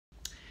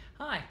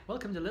Hi,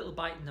 welcome to Little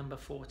Bite number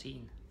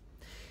 14.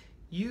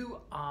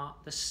 You are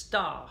the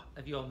star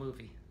of your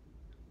movie,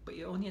 but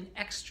you're only an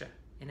extra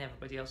in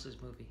everybody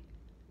else's movie.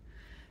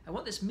 And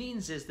what this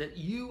means is that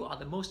you are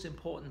the most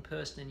important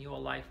person in your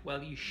life.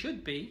 Well, you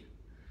should be.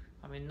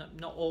 I mean,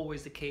 not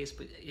always the case,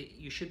 but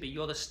you should be.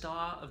 You're the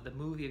star of the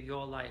movie of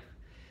your life,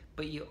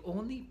 but you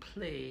only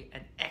play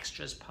an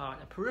extras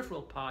part, a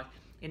peripheral part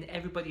in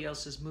everybody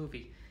else's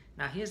movie.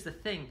 Now, here's the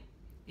thing.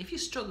 If you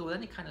struggle with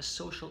any kind of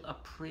social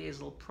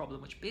appraisal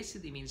problem, which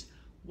basically means,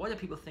 what do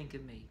people think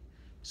of me?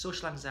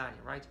 Social anxiety,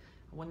 right?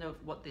 I wonder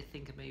what they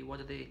think of me. What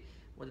do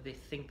they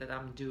think that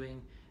I'm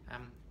doing?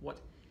 What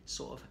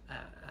sort of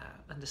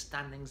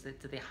understandings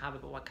do they have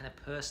about what kind of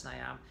person I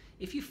am?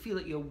 If you feel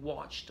that you're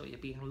watched, or you're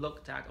being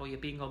looked at, or you're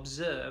being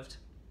observed,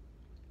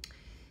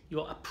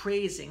 you're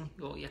appraising,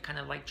 or you're kind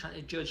of like trying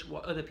to judge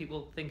what other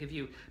people think of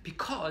you,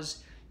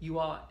 because you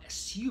are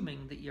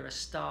assuming that you're a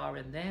star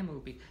in their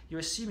movie. You're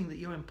assuming that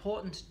you're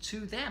important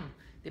to them.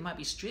 They might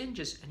be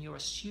strangers, and you're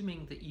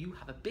assuming that you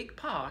have a big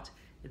part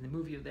in the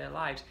movie of their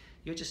lives.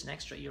 You're just an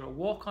extra. You're a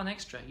walk-on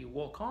extra. You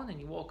walk on and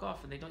you walk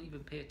off, and they don't even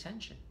pay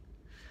attention.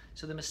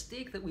 So the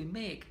mistake that we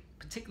make,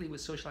 particularly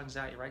with social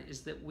anxiety, right,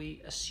 is that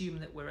we assume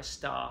that we're a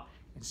star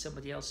in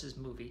somebody else's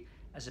movie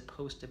as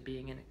opposed to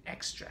being an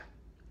extra.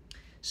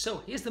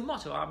 So here's the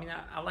motto. I mean,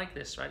 I like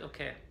this, right?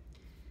 Okay.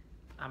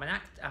 I'm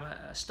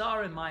a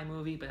star in my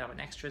movie, but I'm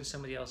an extra in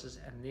somebody else's,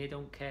 and they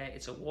don't care.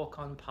 It's a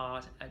walk-on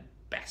part at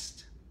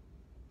best.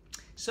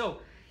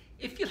 So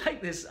if you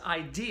like this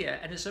idea,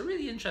 and it's a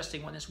really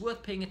interesting one, it's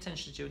worth paying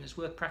attention to and it's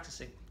worth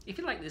practicing. If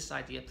you like this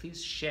idea,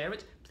 please share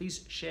it.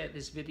 Please share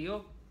this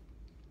video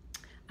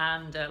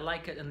and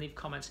like it and leave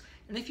comments.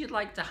 And if you'd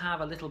like to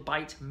have a little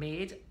bite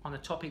made on a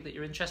topic that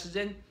you're interested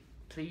in,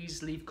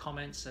 please leave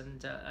comments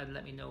and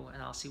let me know,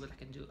 and I'll see what I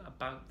can do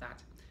about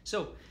that.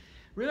 So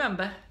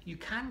remember, you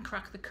can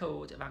crack the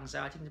code of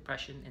anxiety and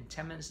depression in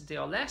 10 minutes a day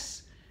or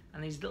less,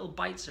 and these little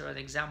bites are an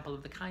example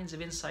of the kinds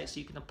of insights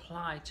you can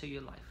apply to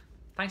your life.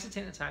 Thanks for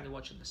taking the time to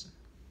watch and listen.